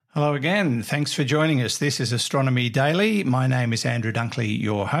Hello again. Thanks for joining us. This is Astronomy Daily. My name is Andrew Dunkley,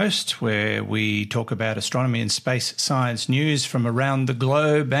 your host, where we talk about astronomy and space science news from around the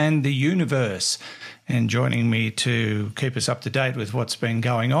globe and the universe. And joining me to keep us up to date with what's been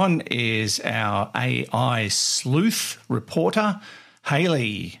going on is our AI sleuth reporter,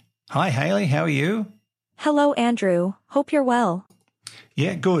 Hayley. Hi, Hayley. How are you? Hello, Andrew. Hope you're well.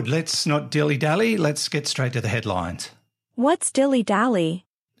 Yeah, good. Let's not dilly-dally. Let's get straight to the headlines. What's dilly-dally?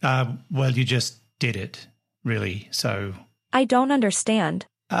 Well, you just did it, really, so... I don't understand.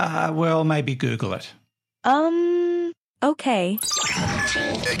 Well, maybe Google it. Okay.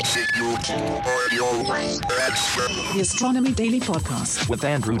 The Astronomy Daily Podcast with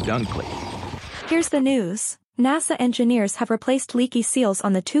Andrew Dunkley. Here's the news. NASA engineers have replaced leaky seals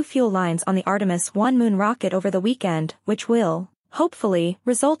on the two fuel lines on the Artemis 1 moon rocket over the weekend, which will, hopefully,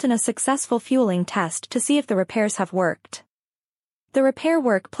 result in a successful fueling test to see if the repairs have worked. The repair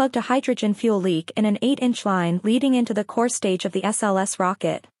work plugged a hydrogen fuel leak in an 8-inch line leading into the core stage of the SLS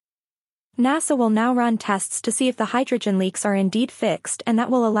rocket. NASA will now run tests to see if the hydrogen leaks are indeed fixed, and that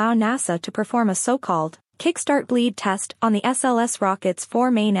will allow NASA to perform a so-called kickstart bleed test on the SLS rocket's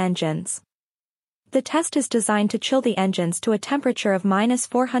 4 main engines. The test is designed to chill the engines to a temperature of minus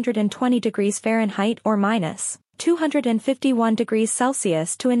 420 degrees Fahrenheit or minus 251 degrees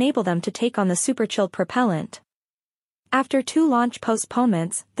Celsius to enable them to take on the superchilled propellant. After 2 launch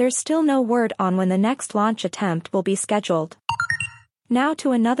postponements, there's still no word on when the next launch attempt will be scheduled. Now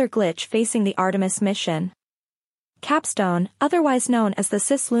to another glitch facing the Artemis mission. Capstone, otherwise known as the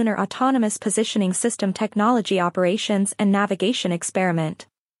Cislunar Autonomous Positioning System Technology Operations and Navigation Experiment.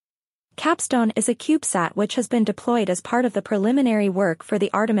 Capstone is a CubeSat which has been deployed as part of the preliminary work for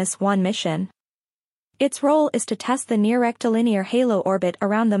the Artemis 1 mission. Its role is to test the near rectilinear halo orbit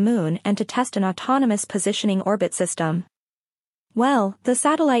around the Moon and to test an autonomous positioning orbit system. Well, the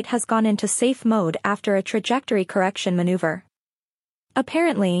satellite has gone into safe mode after a trajectory correction maneuver.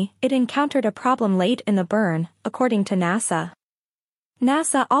 Apparently, it encountered a problem late in the burn, according to NASA.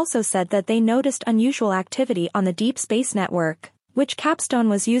 NASA also said that they noticed unusual activity on the Deep Space Network, which Capstone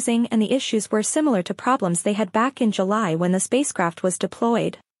was using, and the issues were similar to problems they had back in July when the spacecraft was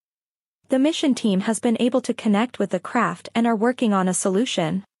deployed. The mission team has been able to connect with the craft and are working on a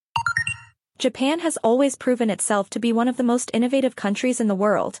solution. Japan has always proven itself to be one of the most innovative countries in the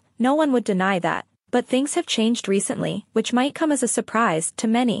world, no one would deny that, but things have changed recently, which might come as a surprise to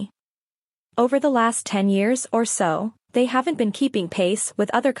many. Over the last 10 years or so, they haven't been keeping pace with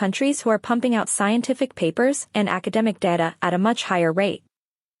other countries who are pumping out scientific papers and academic data at a much higher rate.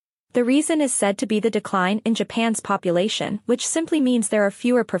 The reason is said to be the decline in Japan's population, which simply means there are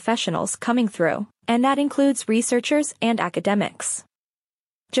fewer professionals coming through, and that includes researchers and academics.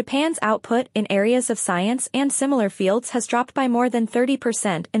 Japan's output in areas of science and similar fields has dropped by more than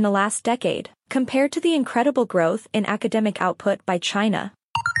 30% in the last decade, compared to the incredible growth in academic output by China.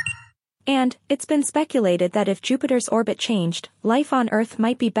 And, it's been speculated that if Jupiter's orbit changed, life on Earth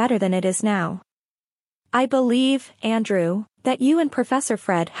might be better than it is now. I believe, Andrew, that you and Professor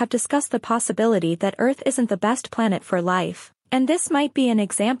Fred have discussed the possibility that Earth isn't the best planet for life, and this might be an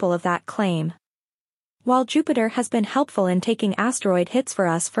example of that claim. While Jupiter has been helpful in taking asteroid hits for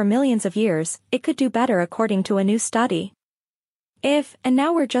us for millions of years, it could do better according to a new study. And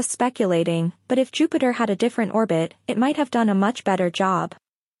now we're just speculating, but if Jupiter had a different orbit, it might have done a much better job.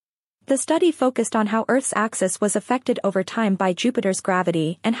 The study focused on how Earth's axis was affected over time by Jupiter's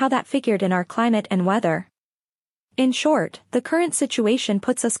gravity and how that figured in our climate and weather. In short, the current situation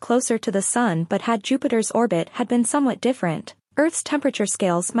puts us closer to the Sun, but had Jupiter's orbit had been somewhat different, Earth's temperature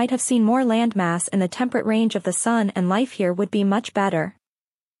scales might have seen more landmass in the temperate range of the Sun and life here would be much better.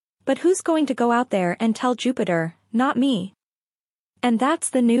 But who's going to go out there and tell Jupiter, not me? And that's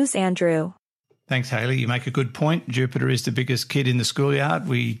the news, Andrew. Thanks, Hayley. You make a good point. Jupiter is the biggest kid in the schoolyard.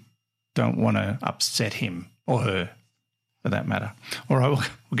 We don't want to upset him or her, for that matter. All right,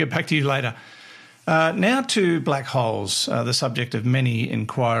 we'll get back to you later. Now to black holes, the subject of many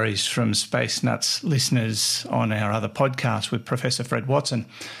inquiries from Space Nuts listeners on our other podcast with Professor Fred Watson.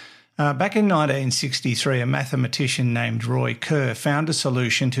 Back in 1963, a mathematician named Roy Kerr found a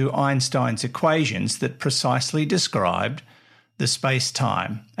solution to Einstein's equations that precisely described the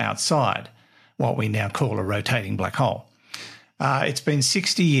space-time outside, what we now call a rotating black hole. It's been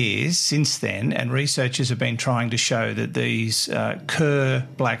 60 years since then, and researchers have been trying to show that these Kerr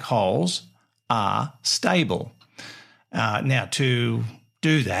black holes are stable. Now, to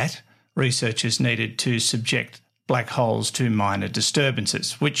do that, researchers needed to subject black holes to minor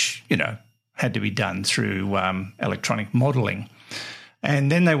disturbances, which, had to be done through electronic modelling.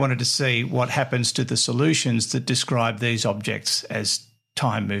 And then they wanted to see what happens to the solutions that describe these objects as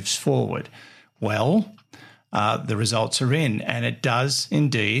time moves forward. Well, the results are in, and it does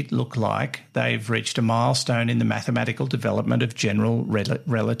indeed look like they've reached a milestone in the mathematical development of general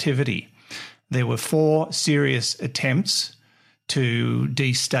relativity. There were 4 serious attempts to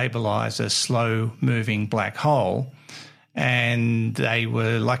destabilise a slow-moving black hole, and they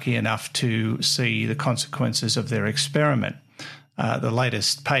were lucky enough to see the consequences of their experiment. The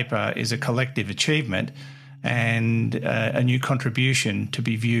latest paper is a collective achievement and a new contribution to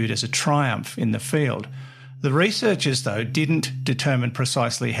be viewed as a triumph in the field. The researchers, though, didn't determine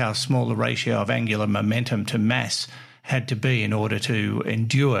precisely how small the ratio of angular momentum to mass had to be in order to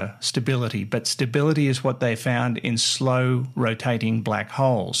endure stability, but stability is what they found in slow rotating black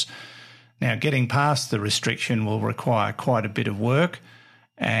holes. Now, getting past the restriction will require quite a bit of work,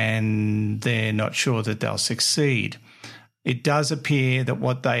 and they're not sure that they'll succeed. It does appear that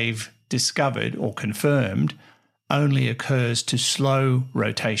what they've discovered or confirmed only occurs to slow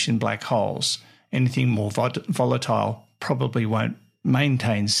rotation black holes. Anything more volatile probably won't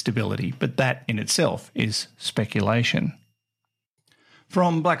maintain stability, but that in itself is speculation.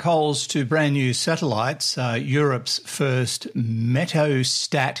 From black holes to brand new satellites, Europe's first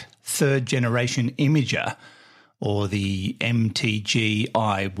Metostat third-generation imager, or the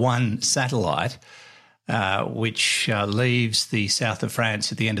MTG-I-1 satellite, which leaves the south of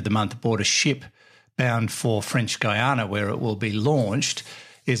France at the end of the month aboard a ship bound for French Guiana, where it will be launched,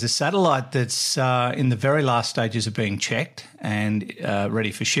 is a satellite that's in the very last stages of being checked and ready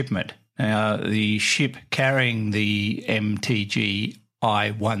for shipment. The ship carrying the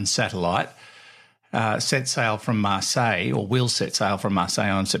MTG-I-1 satellite set sail from Marseille, or will set sail from Marseille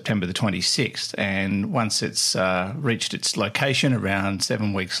on September the 26th. And once it's reached its location around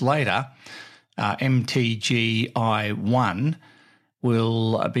 7 weeks later, MTG-I-1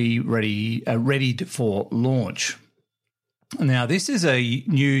 will be ready for launch. Now, this is a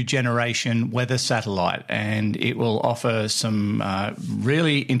new generation weather satellite, and it will offer some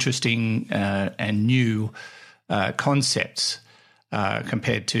really interesting and new concepts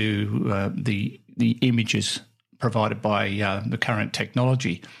compared to the images provided by the current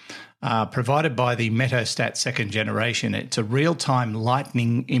technology. Provided by the Metostat second generation, it's a real-time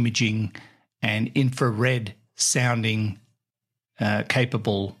lightning imaging and infrared sounding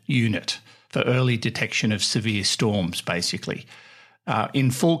capable unit for early detection of severe storms, basically.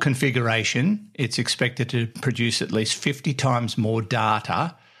 In full configuration, it's expected to produce at least 50 times more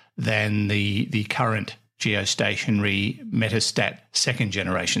data than the current geostationary Metostat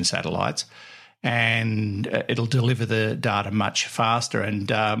second-generation satellites, and it'll deliver the data much faster.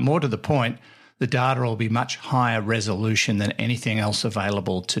 And more to the point, the data will be much higher resolution than anything else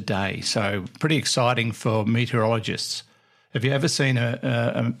available today. So pretty exciting for meteorologists. Have you ever seen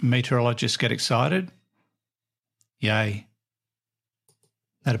a meteorologist get excited? Yay.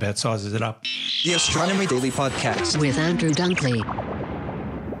 That about sizes it up. The Astronomy Daily Podcast with Andrew Dunkley.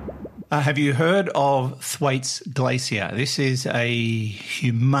 Have you heard of Thwaites Glacier? This is a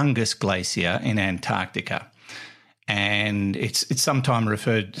humongous glacier in Antarctica, and it's sometimes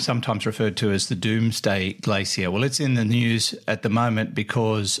referred to as the Doomsday Glacier. Well, it's in the news at the moment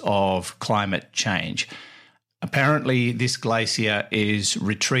because of climate change. Apparently, this glacier is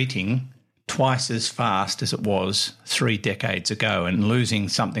retreating twice as fast as it was 3 decades ago and losing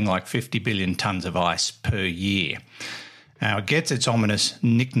something like 50 billion tonnes of ice per year. Now, it gets its ominous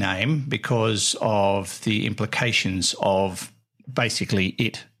nickname because of the implications of basically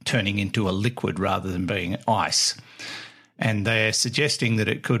it turning into a liquid rather than being ice. And they're suggesting that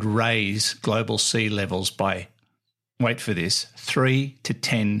it could raise global sea levels by, wait for this, 3 to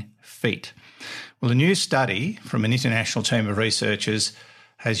 10 feet. Well, a new study from an international team of researchers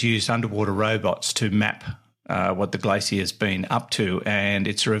has used underwater robots to map what the glacier has been up to, and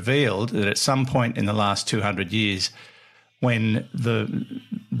it's revealed that at some point in the last 200 years, when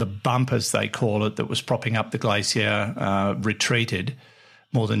the bump, as they call it, that was propping up the glacier retreated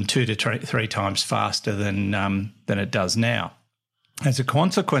more than 2 to 3 times faster than it does now. As a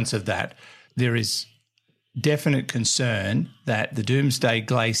consequence of that, there is definite concern that the Doomsday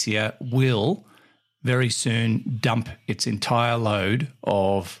Glacier will very soon dump its entire load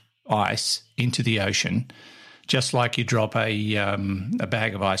of ice into the ocean, just like you drop a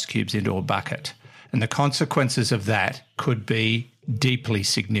bag of ice cubes into a bucket. And the consequences of that could be deeply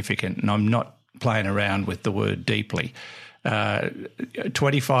significant. And I'm not playing around with the word deeply.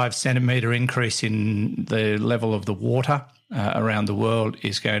 25 centimetre increase in the level of the water around the world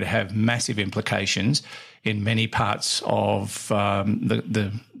is going to have massive implications in many parts of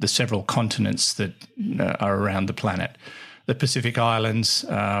the several continents that are around the planet. the Pacific Islands,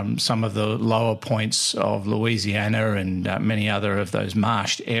 some of the lower points of Louisiana and many other of those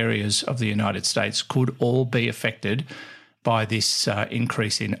marshed areas of the United States could all be affected by this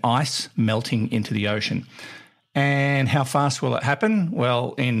increase in ice melting into the ocean. And how fast will it happen?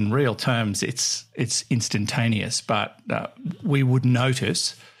 Well, in real terms, it's instantaneous, but we would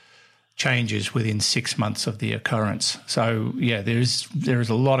notice changes within 6 months of the occurrence. So, yeah, there is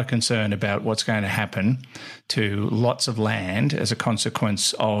a lot of concern about what's going to happen to lots of land as a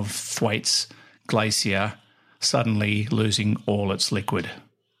consequence of Thwaites Glacier suddenly losing all its liquid.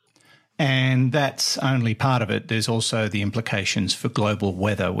 And that's only part of it. There's also the implications for global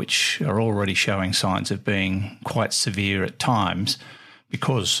weather, which are already showing signs of being quite severe at times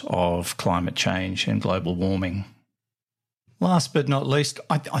because of climate change and global warming. Last but not least,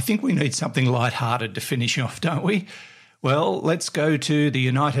 I think we need something lighthearted to finish off, don't we? Well, let's go to the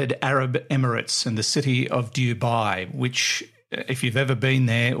United Arab Emirates and the city of Dubai, which, if you've ever been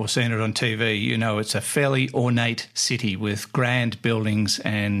there or seen it on TV, you know it's a fairly ornate city with grand buildings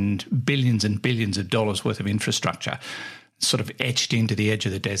and billions of dollars worth of infrastructure sort of etched into the edge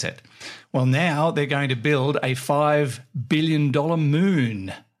of the desert. Well, now they're going to build a $5 billion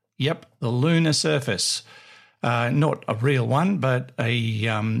moon. Yep, the lunar surface. Not a real one, but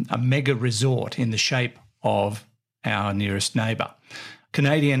a mega resort in the shape of our nearest neighbour.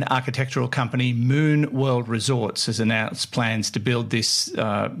 Canadian architectural company Moon World Resorts has announced plans to build this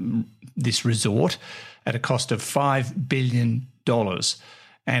resort at a cost of $5 billion,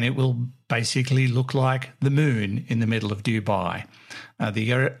 and it will basically look like the moon in the middle of Dubai.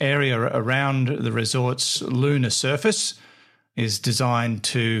 The area around the resort's lunar surface is designed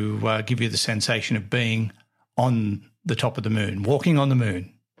to give you the sensation of being on the top of the moon, walking on the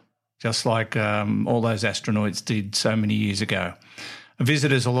moon, just like all those astronauts did so many years ago.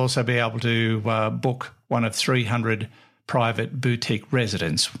 Visitors will also be able to book one of 300 private boutique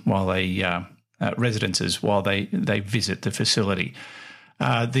residences while they visit the facility.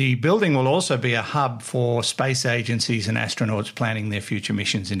 The building will also be a hub for space agencies and astronauts planning their future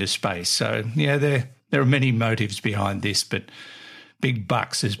missions into space. So, yeah, there are many motives behind this, but big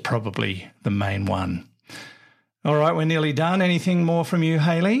bucks is probably the main one. All right, we're nearly done. Anything more from you,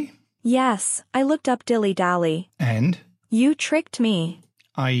 Hayley? Yes, I looked up Dilly Dally. And? You tricked me.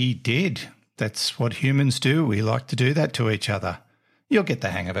 I did. That's what humans do. We like to do that to each other. You'll get the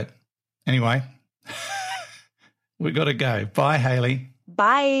hang of it. Anyway, we've got to go. Bye, Hayley.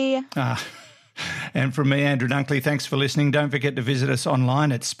 Bye. And from me, Andrew Dunkley, thanks for listening. Don't forget to visit us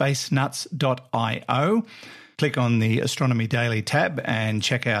online at spacenuts.io. Click on the Astronomy Daily tab and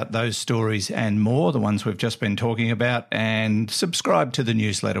check out those stories and more, the ones we've just been talking about, and subscribe to the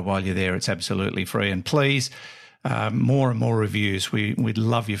newsletter while you're there. It's absolutely free. And please, more and more reviews. We'd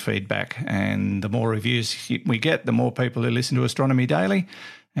love your feedback. And the more reviews we get, the more people who listen to Astronomy Daily,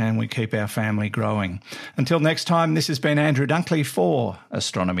 and we keep our family growing. Until next time, this has been Andrew Dunkley for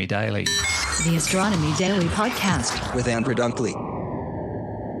Astronomy Daily. The Astronomy Daily Podcast with Andrew Dunkley.